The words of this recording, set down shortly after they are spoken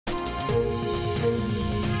Hello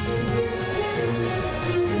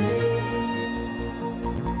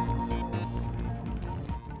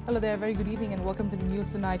there, very good evening and welcome to the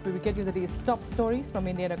news tonight, where we get you the day's top stories from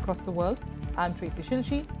India and across the world. I'm Tracy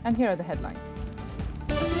Shilshi and here are the headlines.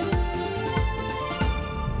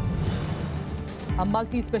 A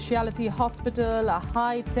multi-speciality hospital, a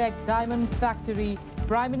high-tech diamond factory.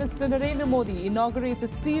 Prime Minister Narendra Modi inaugurates a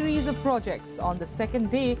series of projects on the second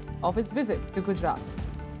day of his visit to Gujarat.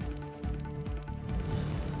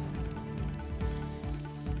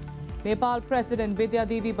 Nepal President Vidya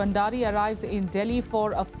Devi Bhandari arrives in Delhi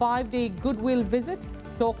for a 5-day goodwill visit.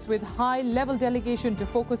 Talks with high-level delegation to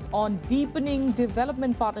focus on deepening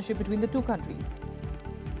development partnership between the two countries.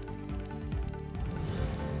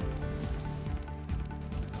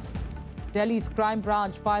 Delhi's crime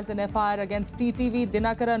branch files an FIR against TTV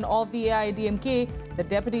Dinakaran of the AIADMK. The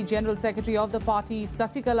Deputy General Secretary of the party,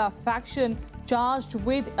 Sasikala faction, charged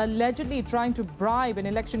with allegedly trying to bribe an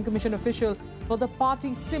election commission official for the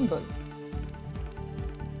party symbol.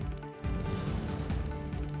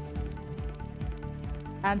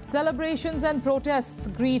 And celebrations and protests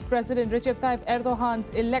greet President Recep Tayyip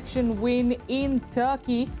Erdogan's election win in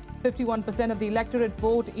Turkey. 51% of the electorate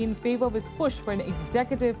vote in favor of his push for an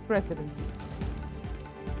executive presidency.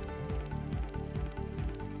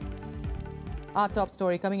 Our top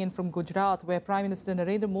story coming in from Gujarat, where Prime Minister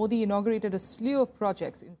Narendra Modi inaugurated a slew of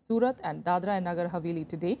projects in Surat and Dadra and Nagar Haveli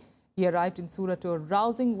today. He arrived in Surat to a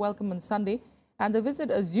rousing welcome on Sunday, and the visit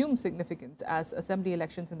assumes significance as assembly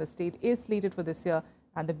elections in the state is slated for this year,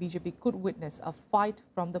 and the BJP could witness a fight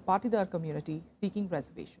from the Patidar community seeking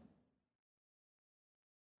reservation.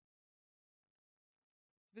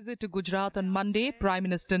 Visit to Gujarat on Monday, Prime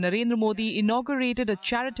Minister Narendra Modi inaugurated a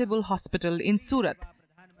charitable hospital in Surat.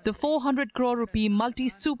 The 400 crore rupee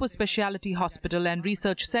multi-super speciality hospital and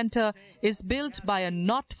research centre is built by a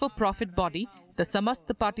not-for-profit body, the Samast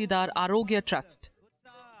Patidar Arogya Trust.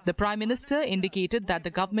 The Prime Minister indicated that the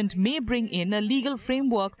government may bring in a legal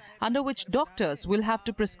framework under which doctors will have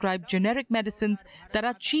to prescribe generic medicines that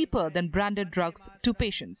are cheaper than branded drugs to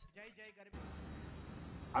patients.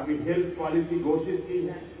 अभी health policy घोषित की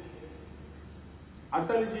है।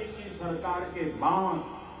 अटल जी की सरकार के बाद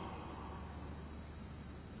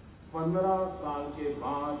 15 साल के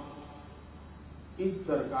बाद इस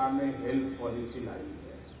सरकार ने हेल्थ पॉलिसी लाई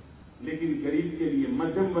है, लेकिन गरीब के लिए,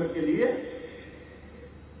 मध्यम वर्ग के लिए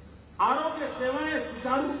आरोग्य सेवाएं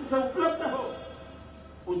सुचारू रूप से उपलब्ध हो,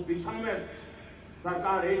 उस दिशा में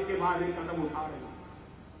सरकार एक के बाद एक कदम उठा रही है।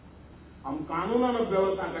 हम कानूनन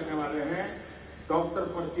व्यवस्था करने वाले हैं। डॉक्टर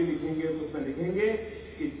पर्ची लिखेंगे तो उसमें लिखेंगे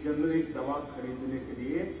कि जेनरिक दवा खरीदने के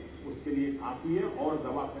लिए उसके लिए काफी है और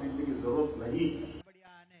दवा खरीदने की जरूरत नहीं है।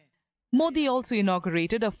 Modi also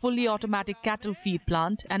inaugurated a fully automatic cattle feed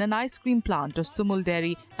plant and an ice cream plant of Sumul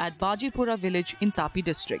Dairy at Bajipura village in Tapi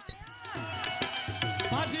district.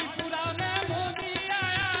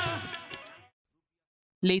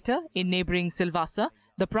 Later, in neighbouring Silvassa,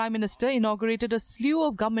 the Prime Minister inaugurated a slew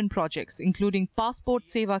of government projects, including Passport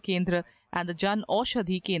Seva Kendra and the Jan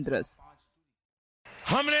Aushadhi Kendras.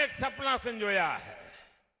 हमने एक सपना संजोया है।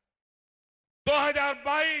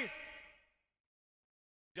 2022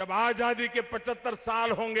 जब आजादी के 75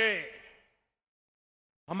 साल होंगे,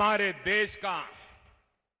 हमारे देश का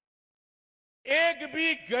एक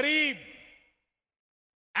भी गरीब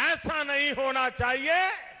ऐसा नहीं होना चाहिए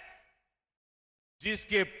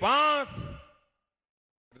जिसके पास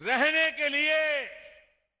रहने के लिए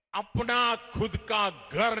अपना खुद का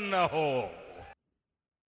घर न हो।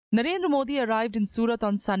 Narendra Modi arrived in Surat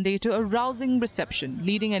on Sunday to a rousing reception,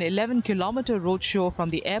 leading an 11-kilometer roadshow from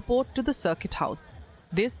the airport to the Circuit House.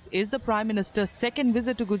 This is the Prime Minister's second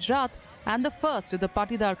visit to Gujarat and the first to the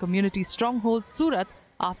Patidar community stronghold Surat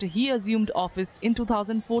after he assumed office in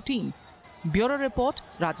 2014. Bureau Report,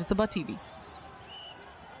 Rajya Sabha TV.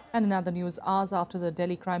 And in other news, hours after the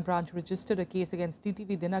Delhi Crime Branch registered a case against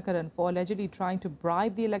TTV Dinakaran for allegedly trying to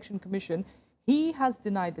bribe the Election Commission, he has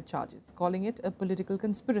denied the charges, calling it a political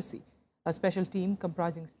conspiracy. A special team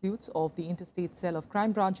comprising sleuths of the interstate cell of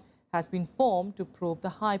Crime Branch has been formed to probe the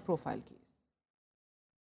high-profile case.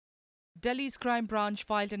 Delhi's Crime Branch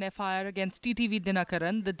filed an FIR against TTV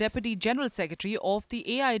Dinakaran, the Deputy General Secretary of the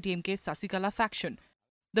AIADMK Sasikala faction.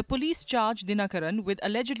 The police charged Dinakaran with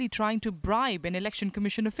allegedly trying to bribe an election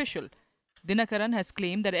commission official. Dinakaran has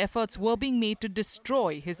claimed that efforts were being made to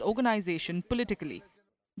destroy his organization politically.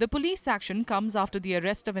 The police action comes after the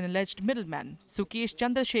arrest of an alleged middleman, Sukesh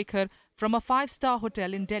Chandrasekhar, from a 5-star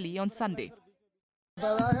hotel in Delhi on Sunday.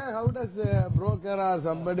 How does a broker or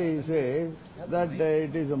somebody say that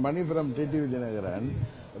it is money from TTV Dinakaran?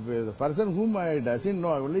 The person whom I doesn't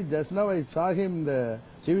know, only just now I saw him the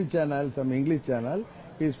TV channel, some English channel,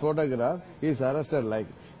 his photograph, he is arrested like.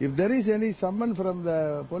 If there is any someone from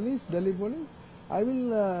the police, Delhi police, I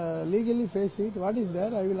will legally face it. What is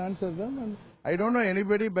there? I will answer them. And I don't know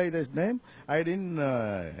anybody by this name. I didn't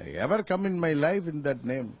ever come in my life in that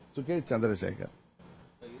name, Sukesh Chandrasekhar.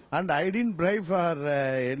 And I didn't bribe for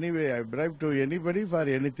anyway. I bribed to anybody for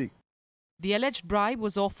anything. The alleged bribe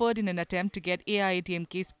was offered in an attempt to get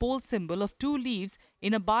AIADMK's poll symbol of 2 leaves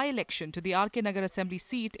in a by-election to the RK Nagar Assembly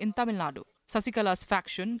seat in Tamil Nadu. Sasikala's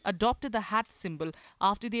faction adopted the hat symbol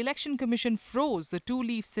after the Election Commission froze the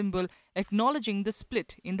 2-leaf symbol, acknowledging the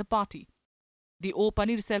split in the party. The O.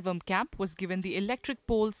 Pannirselvam camp was given the electric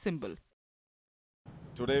pole symbol.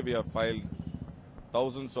 Today we have filed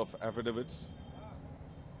thousands of affidavits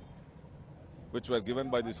which were given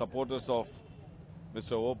by the supporters of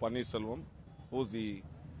Mr. O. Pannirselvam, who is the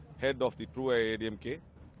head of the true AIADMK,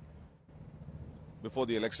 before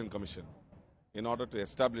the Election Commission, in order to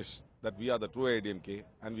establish that we are the true AIADMK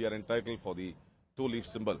and we are entitled for the 2-leaf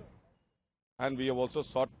symbol. And we have also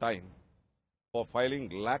sought time for filing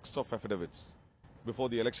lakhs of affidavits before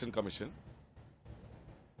the Election Commission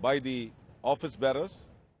by the office bearers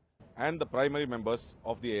and the primary members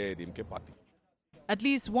of the AIADMK party. At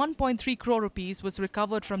least 1.3 crore rupees was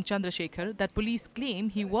recovered from Chandrasekhar that police claim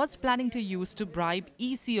he was planning to use to bribe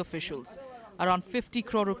EC officials. Around 50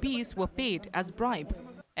 crore rupees were paid as bribe.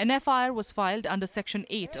 An FIR was filed under Section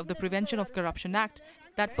 8 of the Prevention of Corruption Act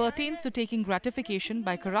that pertains to taking gratification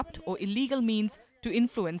by corrupt or illegal means to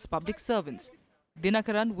influence public servants.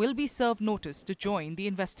 Dinakaran will be served notice to join the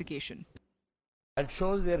investigation. That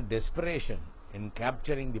shows their desperation in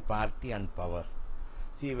capturing the party and power.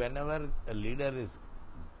 See, whenever a leader is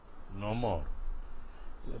no more,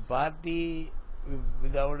 the party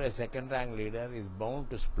without a second-rank leader is bound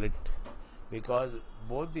to split, because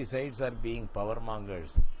both the sides are being power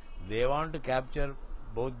mongers. They want to capture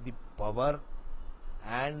both the power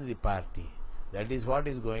and the party. That is what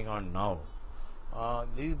is going on now.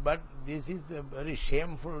 But this is a very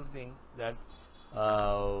shameful thing that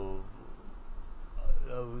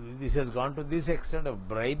this has gone to this extent of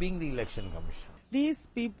bribing the Election Commission. These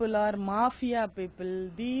people are mafia people.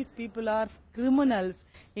 These people are criminals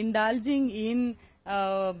indulging in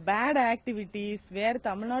bad activities where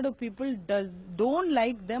Tamil Nadu people don't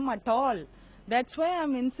like them at all. That's why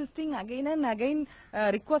I'm insisting again and again,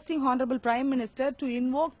 requesting Honorable Prime Minister to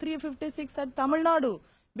invoke 356 at Tamil Nadu.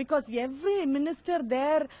 Because every minister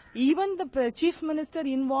there, even the chief minister,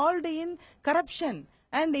 involved in corruption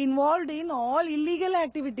and involved in all illegal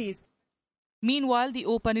activities. Meanwhile, the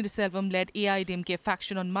O. Pannirselvam-led AIADMK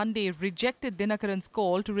faction on Monday rejected Dinakaran's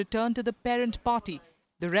call to return to the parent party.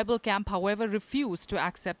 The rebel camp, however, refused to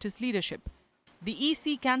accept his leadership. The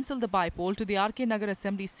EC cancelled the by-poll to the RK Nagar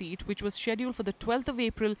Assembly seat, which was scheduled for the 12th of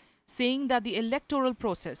April, saying that the electoral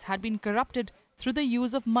process had been corrupted through the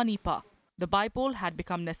use of money power. The by-poll had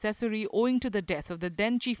become necessary owing to the death of the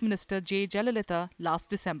then Chief Minister J. Jayalalitha last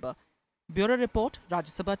December. Bureau Report,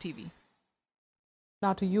 Rajya Sabha TV.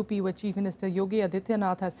 Now to UP, where Chief Minister Yogi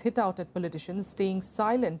Adityanath has hit out at politicians staying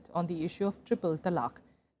silent on the issue of triple talaq.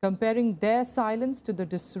 Comparing their silence to the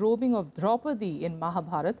disrobing of Draupadi in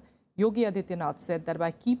Mahabharat, Yogi Adityanath said that by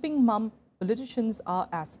keeping mum, politicians are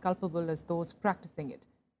as culpable as those practicing it.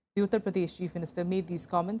 The Uttar Pradesh Chief Minister made these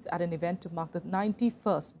comments at an event to mark the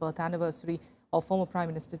 91st birth anniversary of former Prime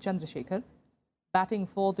Minister Chandrasekhar. Batting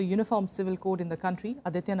for the uniform civil code in the country,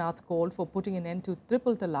 Adityanath called for putting an end to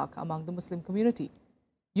triple talaq among the Muslim community.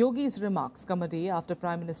 Yogi's remarks come a day after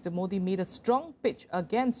Prime Minister Modi made a strong pitch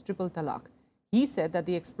against triple talaq. He said that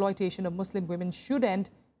the exploitation of Muslim women should end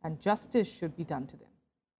and justice should be done to them.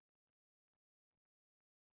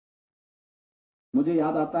 मुझे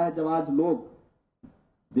याद आता है जब आज लोग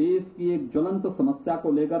देश की एक ज्वलंत समस्या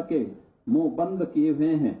को लेकर के मुंह बंद किए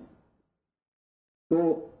हुए हैं, तो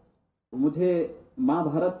मुझे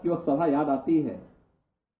महाभारत की वो सभा याद आती है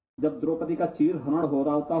जब द्रौपदी का चीरहरण हो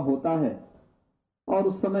रहा होता है और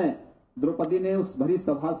उस समय द्रौपदी ने उस भरी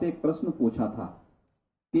सभा से एक प्रश्न पूछा था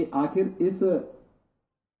कि आखिर इस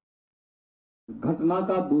घटना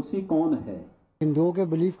का दोषी कौन है। हिंदुओं के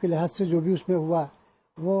बिलीफ के लिहाज से जो भी उसमें हुआ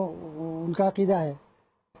वो उनका अकीदा है।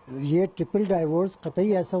 ये ट्रिपल डाइवोर्स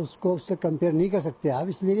कतई ऐसा उससे कंपेयर नहीं कर सकते आप,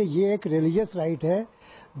 इसलिए ये एक रिलीजियस राइट है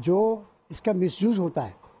जो इसका मिसयूज होता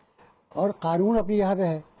है और कानून अपनी यहाँ पे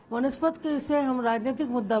है। वनस्पत के इसे हम राजनीतिक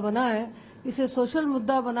मुद्दा बना है, इसे सोशल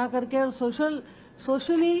मुद्दा बना करके और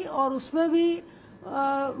सोशली और उसमें भी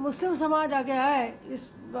मुस्लिम समाज आगे आए,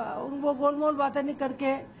 उनको गोलमोल बातें नहीं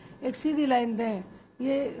करके एक सीधी लाइन दें,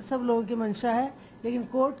 ये सब लोगों की मंशा है, लेकिन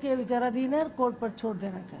कोर्ट के विचाराधीन है और कोर्ट पर छोड़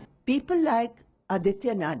देना चाहिए। People like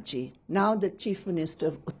Adityanath ji, now the Chief Minister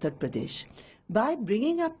of Uttar Pradesh, by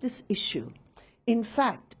bringing up this issue, in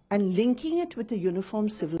fact, and linking it with the Uniform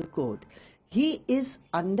Civil Code, he is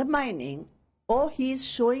undermining or he is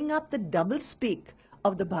showing up the doublespeak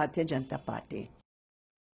of the Bharatiya Janata Party.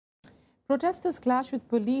 Protesters clashed with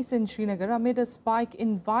police in Srinagar amid a spike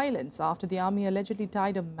in violence after the army allegedly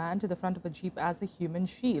tied a man to the front of a jeep as a human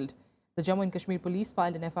shield. The Jammu and Kashmir police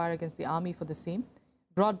filed an FIR against the army for the same.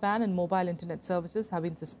 Broadband and mobile internet services have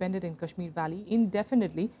been suspended in Kashmir Valley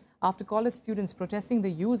indefinitely after college students protesting the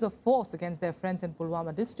use of force against their friends in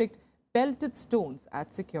Pulwama district pelted stones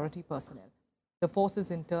at security personnel. The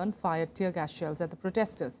forces in turn fired tear gas shells at the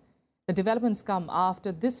protesters. The developments come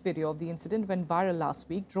after this video of the incident went viral last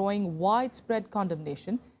week, drawing widespread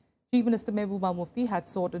condemnation. Chief Minister Mehbooba Mufti had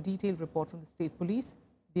sought a detailed report from the state police.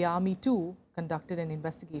 The army too conducted an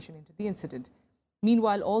investigation into the incident.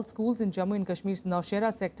 Meanwhile, all schools in Jammu and Kashmir's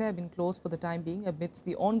Nowshera sector have been closed for the time being amidst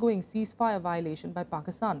the ongoing ceasefire violation by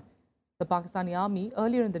Pakistan. The Pakistani army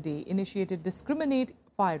earlier in the day initiated indiscriminate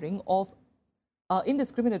firing of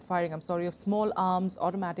small arms,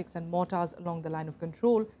 automatics and mortars along the line of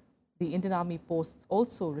control. The Indian Army posts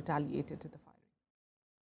also retaliated to the firing.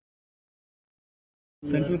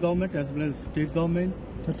 Central government as well as state government,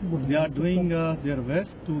 they are doing their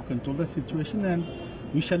best to control the situation, and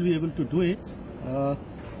we shall be able to do it.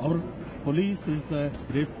 Our police is a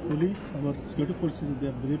brave police, our security forces they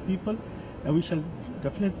are brave people, and we shall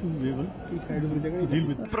definitely be able to deal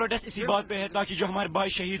with it. Protest इसी बात पे है ताकि जो हमारे भाई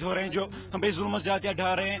शहीद हो रहे हैं, जो हम पे जुल्म ज़्यादतियां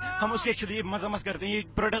ढा रहे हैं, हम उसके खिलाफ मजम्मत करते हैं. ये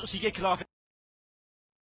प्रोटेस्ट उसी के खिलाफ है.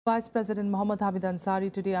 Vice President Mohammad Hamid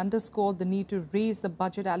Ansari today underscored the need to raise the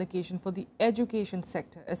budget allocation for the education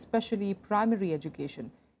sector, especially primary education.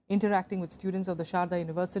 Interacting with students of the Sharda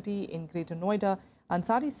University in Greater Noida,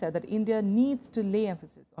 Ansari said that India needs to lay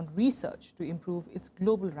emphasis on research to improve its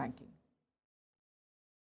global ranking.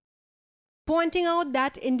 Pointing out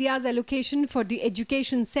that India's allocation for the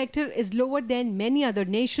education sector is lower than many other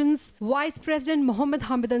nations, Vice President Mohammad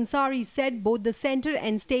Hamid Ansari said both the centre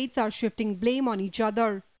and states are shifting blame on each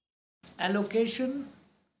other. Allocation,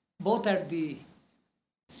 both at the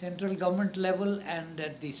central government level and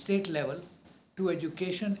at the state level, to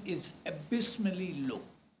education is abysmally low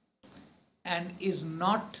and is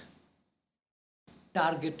not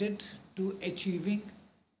targeted to achieving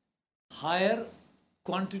higher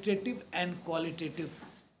quantitative and qualitative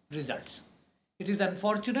results. It is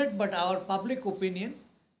unfortunate, but our public opinion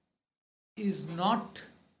is not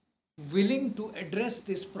willing to address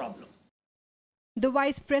this problem. The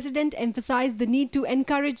Vice President emphasized the need to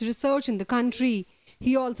encourage research in the country.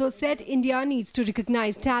 He also said India needs to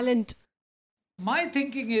recognize talent. My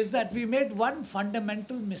thinking is that we made one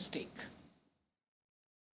fundamental mistake.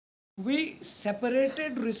 We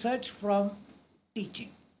separated research from teaching.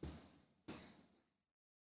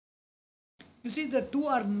 You see, the two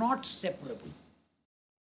are not separable.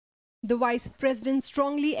 The Vice President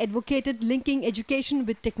strongly advocated linking education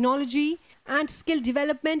with technology and skill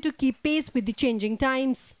development to keep pace with the changing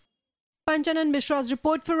times. Panchanan Mishra's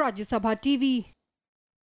report for Rajya Sabha TV.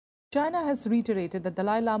 China has reiterated that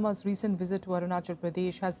Dalai Lama's recent visit to Arunachal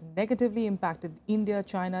Pradesh has negatively impacted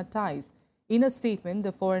India-China ties. In a statement,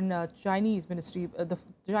 the Chinese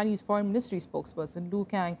Foreign Ministry spokesperson Lu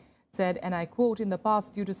Kang said, and I quote, "In the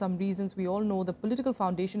past, due to some reasons we all know, the political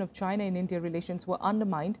foundation of China and India relations were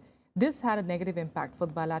undermined. This had a negative impact for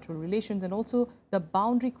the bilateral relations and also the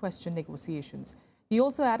boundary question negotiations." He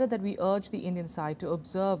also added that we urge the Indian side to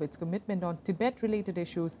observe its commitment on Tibet-related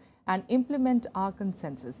issues and implement our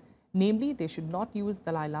consensus. Namely, they should not use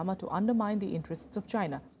Dalai Lama to undermine the interests of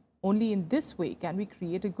China. Only in this way can we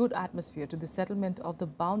create a good atmosphere to the settlement of the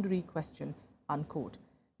boundary question, unquote.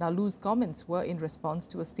 Now, Lu's comments were in response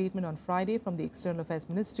to a statement on Friday from the External Affairs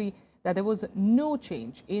Ministry that there was no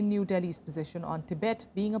change in New Delhi's position on Tibet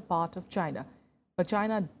being a part of China. But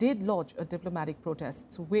China did lodge a diplomatic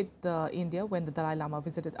protest with India when the Dalai Lama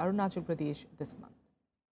visited Arunachal Pradesh this month.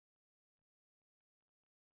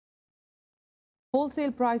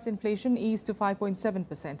 Wholesale price inflation eased to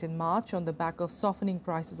 5.7% in March on the back of softening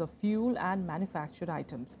prices of fuel and manufactured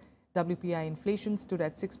items. WPI inflation stood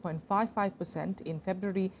at 6.55% in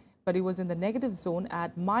February, but it was in the negative zone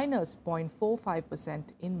at minus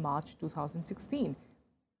 0.45% in March 2016.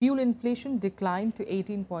 Fuel inflation declined to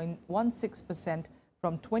 18.16%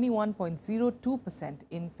 from 21.02%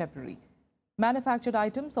 in February. Manufactured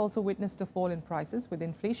items also witnessed a fall in prices, with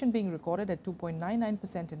inflation being recorded at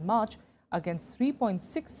 2.99% in March against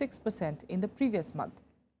 3.66% in the previous month.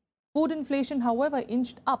 Food inflation, however,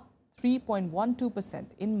 inched up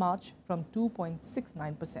 3.12% in March from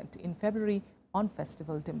 2.69% in February on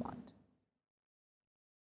festival demand.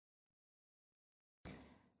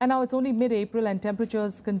 And now it's only mid-April and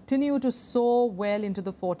temperatures continue to soar well into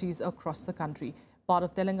the 40s across the country. Part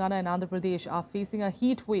of Telangana and Andhra Pradesh are facing a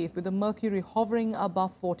heat wave with the mercury hovering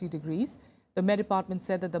above 40 degrees. The Met Department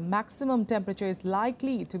said that the maximum temperature is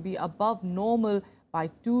likely to be above normal by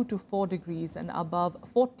 2 to 4 degrees and above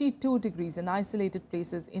 42 degrees in isolated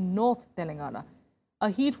places in North Telangana. A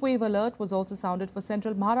heat wave alert was also sounded for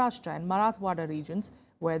central Maharashtra and Marathwada regions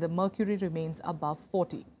where the mercury remains above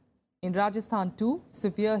 40. In Rajasthan too,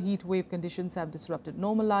 severe heat wave conditions have disrupted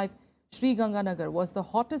normal life. Sri Ganganagar was the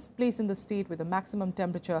hottest place in the state with a maximum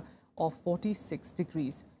temperature of 46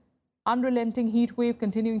 degrees. Unrelenting heat wave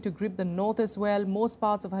continuing to grip the north as well. Most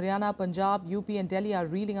parts of Haryana, Punjab, UP and Delhi are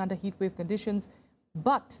reeling under heat wave conditions.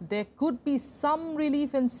 But there could be some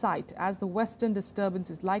relief in sight as the western disturbance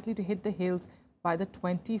is likely to hit the hills by the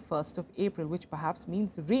 21st of April, which perhaps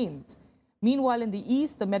means rains. Meanwhile, in the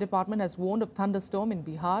east, the Met Department has warned of thunderstorm in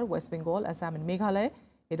Bihar, West Bengal, Assam and Meghalaya.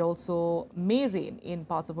 It also may rain in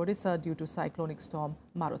parts of Odisha due to cyclonic storm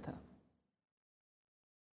Marutha.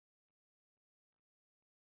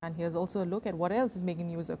 And here's also a look at what else is making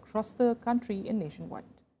news across the country and nationwide.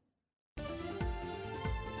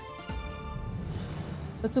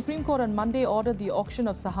 The Supreme Court on Monday ordered the auction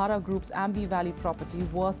of Sahara Group's Ambi Valley property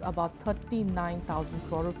worth about 39,000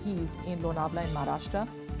 crore rupees in Lonavala in Maharashtra.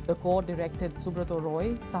 The court directed Subrato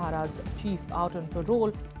Roy, Sahara's chief out on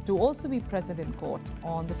parole, to also be present in court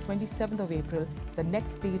on the 27th of April, the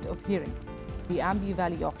next date of hearing. The Ambi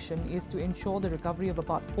Valley auction is to ensure the recovery of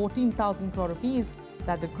about 14,000 crore rupees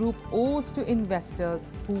that the group owes to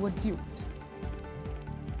investors who were duped.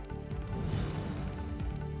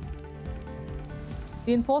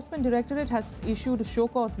 The Enforcement Directorate has issued a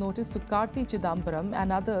show-cause notice to Karti Chidambaram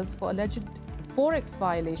and others for alleged forex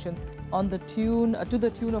violations on the tune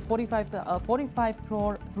of 45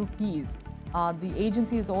 crore rupees. The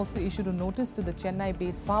agency has also issued a notice to the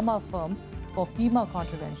Chennai-based pharma firm for FEMA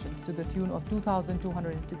contraventions to the tune of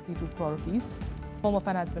 2,262 crore rupees. Former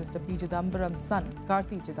Finance Minister P. Chidambaram's son,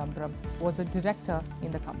 Karti Chidambaram, was a director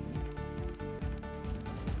in the company.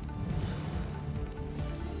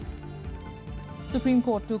 Supreme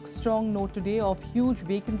Court took strong note today of huge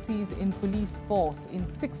vacancies in police force in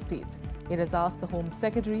 6 states. It has asked the Home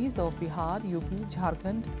Secretaries of Bihar, UP,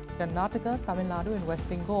 Jharkhand, Karnataka, Tamil Nadu and West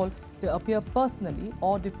Bengal to appear personally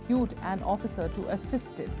or depute an officer to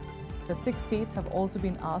assist it. The 6 states have also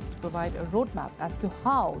been asked to provide a roadmap as to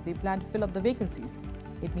how they plan to fill up the vacancies.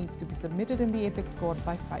 It needs to be submitted in the Apex Court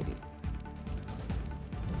by Friday.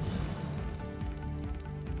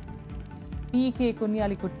 P.K.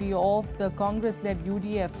 Kunyalikutty of the Congress-led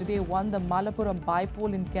UDF today won the Malappuram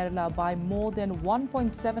by-poll in Kerala by more than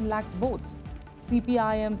 1.7 lakh votes.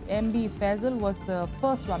 CPIM's M.B. Faisal was the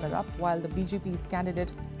first runner-up, while the BJP's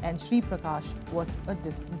candidate N. Sri Prakash was a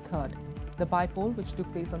distant third. The by-poll, which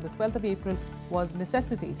took place on the 12th of April, was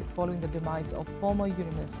necessitated following the demise of former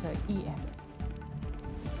Union Minister E.M.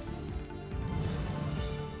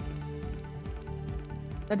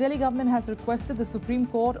 The Delhi government has requested the Supreme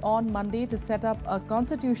Court on Monday to set up a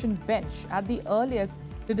constitution bench at the earliest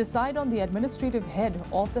to decide on the administrative head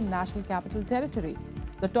of the National Capital Territory.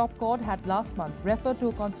 The top court had last month referred to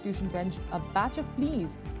a constitution bench a batch of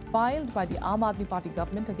pleas filed by the Aam Aadmi Party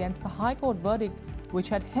government against the High Court verdict, which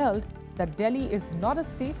had held that Delhi is not a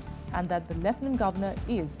state and that the Lieutenant Governor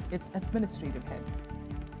is its administrative head.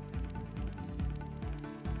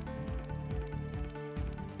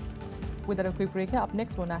 With that, a quick break here. Up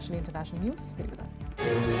next, more national and international news. Stay with us.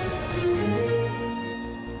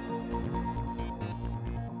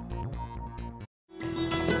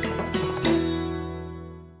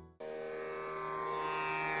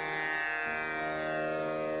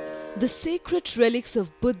 The sacred relics of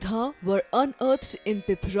Buddha were unearthed in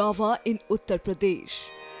Piprava in Uttar Pradesh.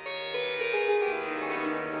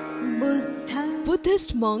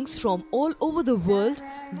 Buddhist monks from all over the world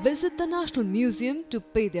visit the National Museum to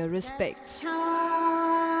pay their respects.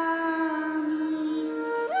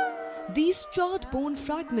 These charred bone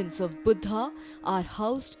fragments of Buddha are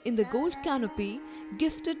housed in the gold canopy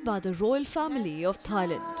gifted by the royal family of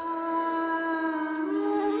Thailand.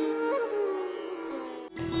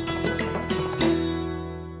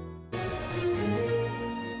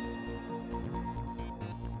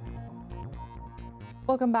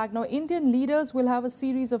 Welcome back. Now, Indian leaders will have a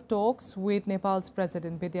series of talks with Nepal's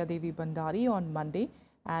President Bidya Devi Bhandari on Monday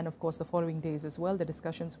and, of course, the following days as well. The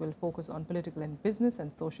discussions will focus on political and business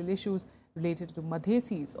and social issues related to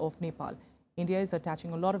Madhesis of Nepal. India is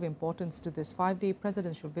attaching a lot of importance to this 5-day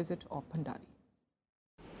presidential visit of Bhandari.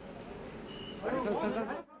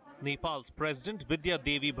 Nepal's President Bidya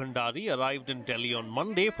Devi Bhandari arrived in Delhi on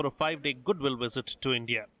Monday for a 5-day goodwill visit to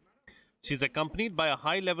India. She's accompanied by a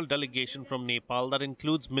high-level delegation from Nepal that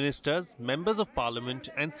includes ministers, members of parliament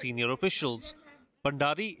and senior officials.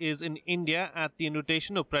 Bhandari is in India at the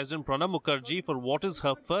invitation of President Pranab Mukherjee for what is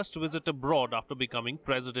her first visit abroad after becoming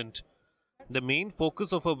president. The main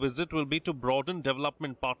focus of her visit will be to broaden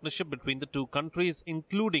development partnership between the two countries,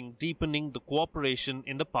 including deepening the cooperation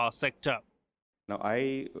in the power sector. Now,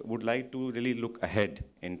 I would like to really look ahead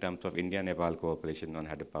in terms of India-Nepal cooperation on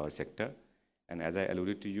hydropower sector. And as I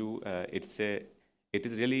alluded to you, it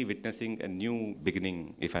is really witnessing a new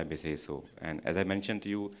beginning, if I may say so. And as I mentioned to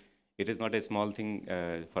you, it is not a small thing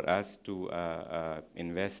for us to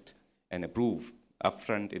invest and approve,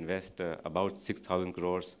 upfront invest about 6,000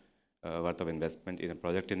 crores worth of investment in a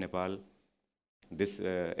project in Nepal. This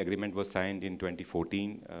agreement was signed in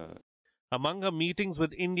 2014. Among her meetings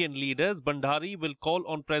with Indian leaders, Bhandari will call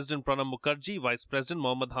on President Pranab Mukherjee, Vice President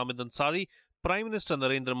Mohammad Hamid Ansari, Prime Minister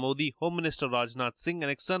Narendra Modi, Home Minister Rajnath Singh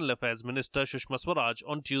and External Affairs Minister Sushma Swaraj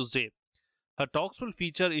on Tuesday. Her talks will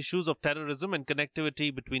feature issues of terrorism and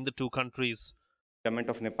connectivity between the two countries. The government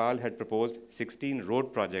of Nepal had proposed 16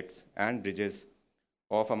 road projects and bridges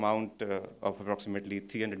of amount of approximately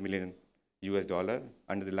 $300 million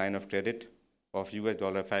under the line of credit of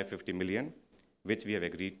 $550 million, which we have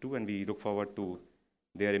agreed to, and we look forward to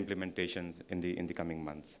their implementations in the coming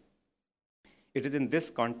months. It is in this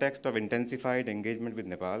context of intensified engagement with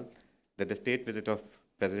Nepal that the state visit of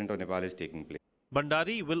President of Nepal is taking place.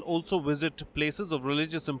 Bhandari will also visit places of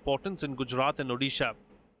religious importance in Gujarat and Odisha.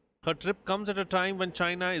 Her trip comes at a time when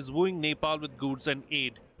China is wooing Nepal with goods and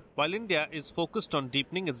aid, while India is focused on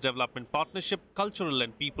deepening its development partnership, cultural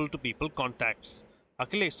and people-to-people contacts.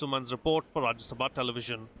 Akhilesh Suman's report for Rajya Sabha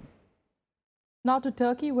Television. Now to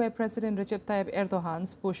Turkey, where President Recep Tayyip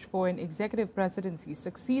Erdogan's push for an executive presidency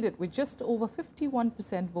succeeded with just over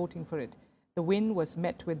 51% voting for it. The win was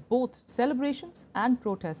met with both celebrations and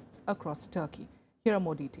protests across Turkey. Here are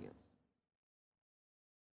more details.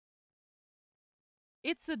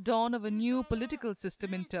 It's the dawn of a new political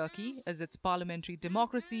system in Turkey as its parliamentary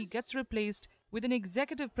democracy gets replaced with an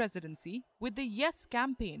executive presidency, with the Yes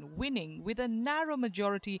campaign winning with a narrow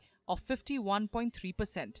majority of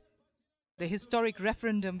 51.3%. The historic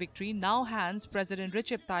referendum victory now hands President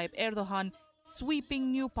Recep Tayyip Erdogan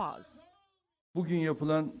sweeping new powers. Bugün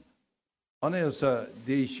yapılan anayasa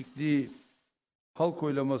değişikliği halk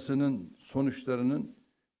oylamasının sonuçlarının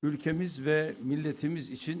ülkemiz ve milletimiz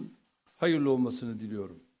için hayırlı olmasını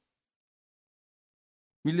diliyorum.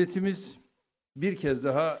 Milletimiz bir kez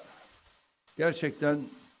daha gerçekten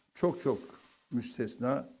çok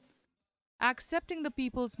müstesna. Accepting the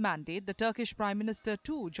people's mandate, the Turkish Prime Minister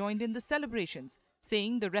too joined in the celebrations,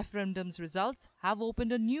 saying the referendum's results have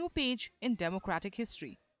opened a new page in democratic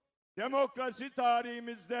history. Demokrasi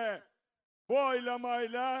tarihimizde bu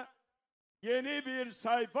oylamayla yeni bir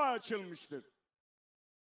sayfa açılmıştır.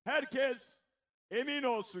 Herkes emin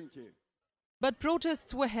olsun ki. But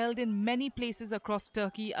protests were held in many places across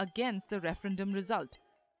Turkey against the referendum result.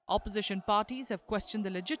 Opposition parties have questioned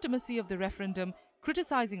the legitimacy of the referendum,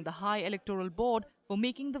 criticizing the High Electoral Board for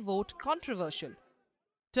making the vote controversial.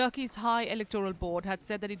 Turkey's High Electoral Board had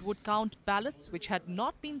said that it would count ballots which had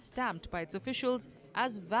not been stamped by its officials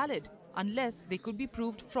as valid unless they could be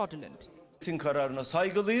proved fraudulent. Milletin kararına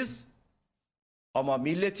saygılıyız ama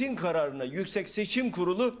milletin kararına Yüksek Seçim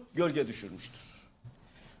Kurulu gölge düşürmüştür.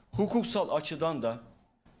 Hukuksal açıdan da,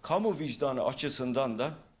 kamu vicdanı açısından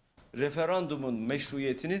da referandumun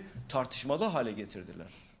meşruiyetini tartışmalı hale getirdiler.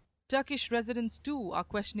 Turkish residents too are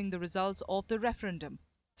questioning the results of the referendum.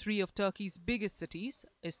 Three of Turkey's biggest cities,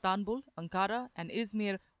 Istanbul, Ankara and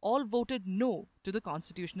Izmir, all voted no to the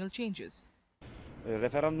constitutional changes.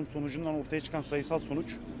 Referandum sonucundan ortaya çıkan sayısal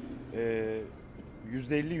sonuç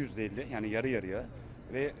 %50 yani yarı yarıya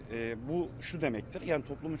ve bu şu demektir, yani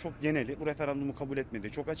toplumun çok geneli bu referandumu kabul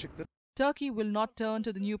etmediği çok açıktır. Turkey will not turn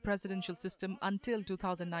to the new presidential system until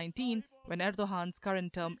 2019, when Erdogan's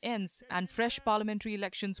current term ends and fresh parliamentary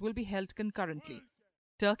elections will be held concurrently.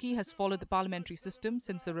 Turkey has followed the parliamentary system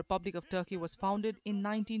since the Republic of Turkey was founded in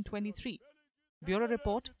 1923. Bureau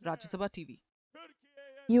Report, Rajya Sabha TV.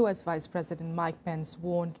 US Vice President Mike Pence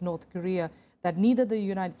warned North Korea that neither the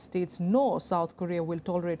United States nor South Korea will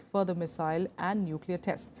tolerate further missile and nuclear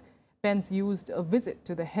tests. Pence used a visit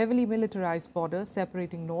to the heavily militarized border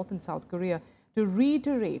separating North and South Korea to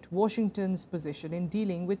reiterate Washington's position in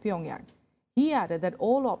dealing with Pyongyang. He added that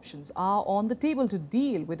all options are on the table to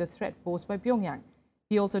deal with the threat posed by Pyongyang.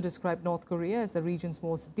 He also described North Korea as the region's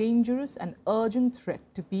most dangerous and urgent threat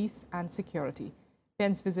to peace and security.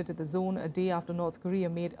 Pence visited the zone a day after North Korea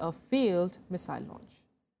made a failed missile launch.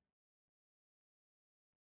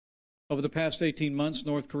 Over the past 18 months,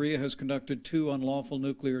 North Korea has conducted 2 unlawful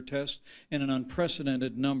nuclear tests and an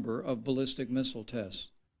unprecedented number of ballistic missile tests,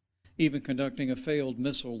 even conducting a failed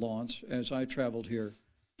missile launch as I traveled here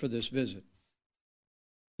for this visit.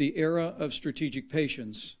 The era of strategic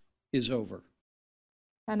patience is over.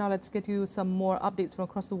 And now let's get you some more updates from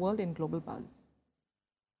across the world in Global Buzz.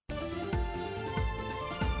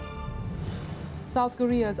 South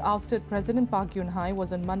Korea's ousted President Park Geun-hye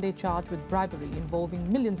was on Monday charged with bribery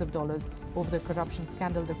involving millions of dollars over the corruption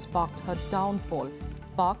scandal that sparked her downfall.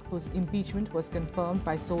 Park, whose impeachment was confirmed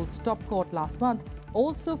by Seoul's top court last month,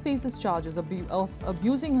 also faces charges of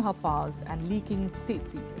abusing her powers and leaking state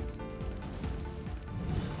secrets.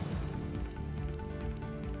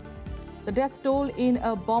 The death toll in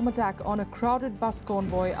a bomb attack on a crowded bus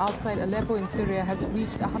convoy outside Aleppo in Syria has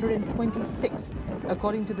reached 126.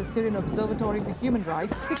 According to the Syrian Observatory for Human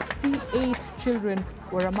Rights, 68 children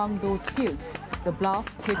were among those killed. The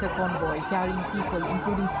blast hit a convoy carrying people,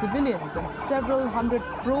 including civilians and several hundred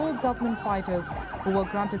pro-government fighters who were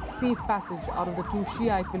granted safe passage out of the 2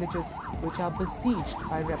 Shiite villages which are besieged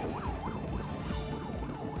by rebels.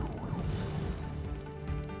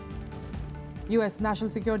 U.S. National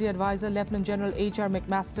Security Advisor Lieutenant General H.R.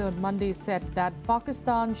 McMaster on Monday said that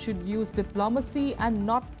Pakistan should use diplomacy and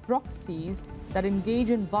not proxies that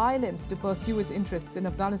engage in violence to pursue its interests in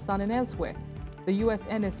Afghanistan and elsewhere. The U.S.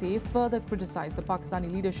 NSA further criticized the Pakistani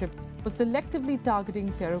leadership for selectively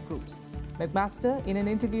targeting terror groups. McMaster, in an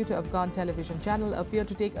interview to Afghan television channel, appeared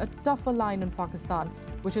to take a tougher line on Pakistan,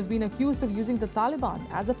 which has been accused of using the Taliban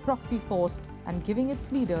as a proxy force and giving its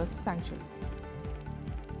leaders sanctuary.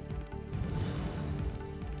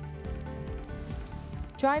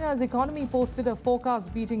 China's economy posted a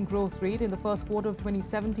forecast-beating growth rate in the first quarter of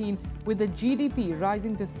 2017, with the GDP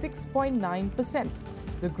rising to 6.9%.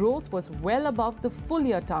 The growth was well above the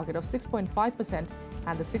full-year target of 6.5%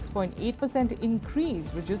 and the 6.8%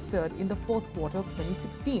 increase registered in the fourth quarter of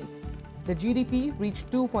 2016. The GDP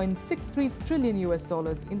reached $2.63 trillion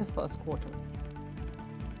in the first quarter.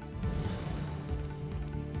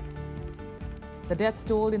 The death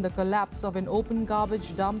toll in the collapse of an open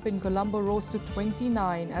garbage dump in Colombo rose to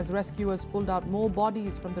 29 as rescuers pulled out more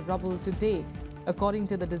bodies from the rubble today. According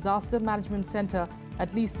to the Disaster Management Center,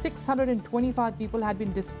 at least 625 people had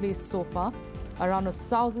been displaced so far. Around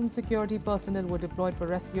 1,000 security personnel were deployed for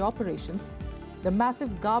rescue operations. The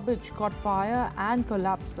massive garbage caught fire and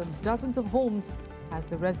collapsed on dozens of homes as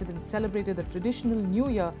the residents celebrated the traditional New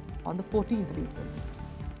Year on the 14th of April.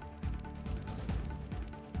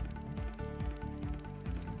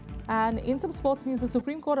 And in some sports news, the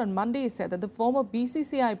Supreme Court on Monday said that the former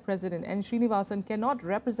BCCI president N. Srinivasan cannot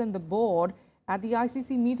represent the board at the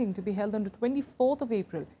ICC meeting to be held on the 24th of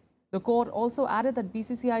April. The court also added that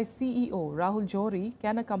BCCI CEO Rahul Johri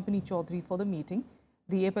can accompany Chaudhary for the meeting.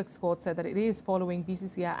 The apex court said that it is following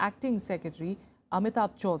BCCI acting secretary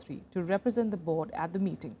Amitabh Chaudhary to represent the board at the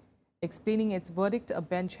meeting. Explaining its verdict, a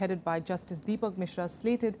bench headed by Justice Deepak Mishra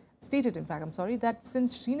stated that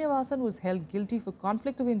since Srinivasan was held guilty for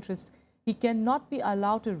conflict of interest, he cannot be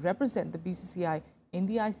allowed to represent the BCCI in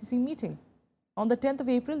the ICC meeting. On the 10th of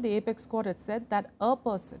April, the apex court had said that a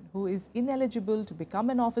person who is ineligible to become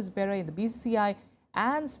an office bearer in the BCCI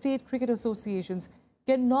and state cricket associations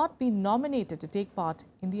cannot be nominated to take part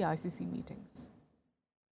in the ICC meetings.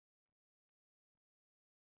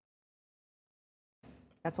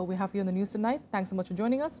 That's all we have for you on the news tonight. Thanks so much for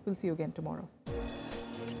joining us. We'll see you again tomorrow.